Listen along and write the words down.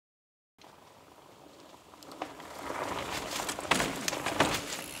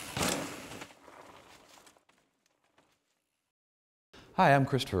Hi, I'm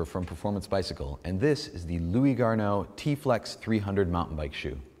Christopher from Performance Bicycle, and this is the Louis Garneau T-Flex 300 mountain bike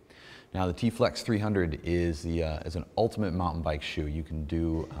shoe. Now, the T-Flex 300 is an ultimate mountain bike shoe. You can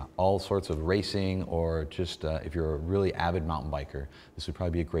do all sorts of racing, or just if you're a really avid mountain biker, this would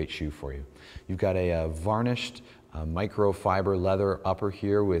probably be a great shoe for you. You've got a varnished microfiber leather upper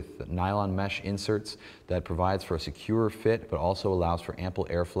here with nylon mesh inserts that provides for a secure fit, but also allows for ample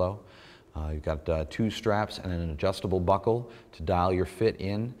airflow. You've got two straps and an adjustable buckle to dial your fit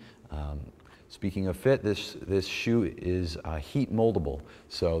in. Speaking of fit, this shoe is heat moldable.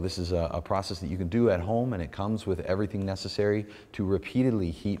 So this is a process that you can do at home, and it comes with everything necessary to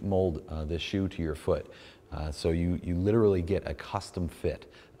repeatedly heat mold this shoe to your foot. So you literally get a custom fit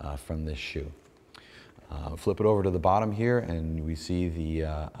from this shoe. Flip it over to the bottom here, and we see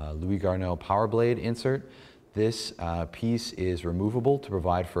the Louis Garneau Power Blade insert. This piece is removable to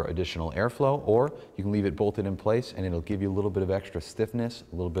provide for additional airflow, or you can leave it bolted in place and it'll give you a little bit of extra stiffness,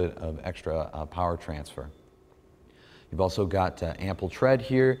 a little bit of extra power transfer. You've also got ample tread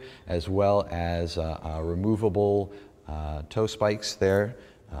here, as well as removable toe spikes there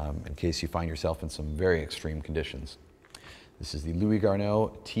in case you find yourself in some very extreme conditions. This is the Louis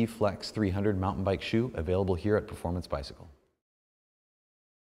Garneau T-Flex 300 mountain bike shoe, available here at Performance Bicycle.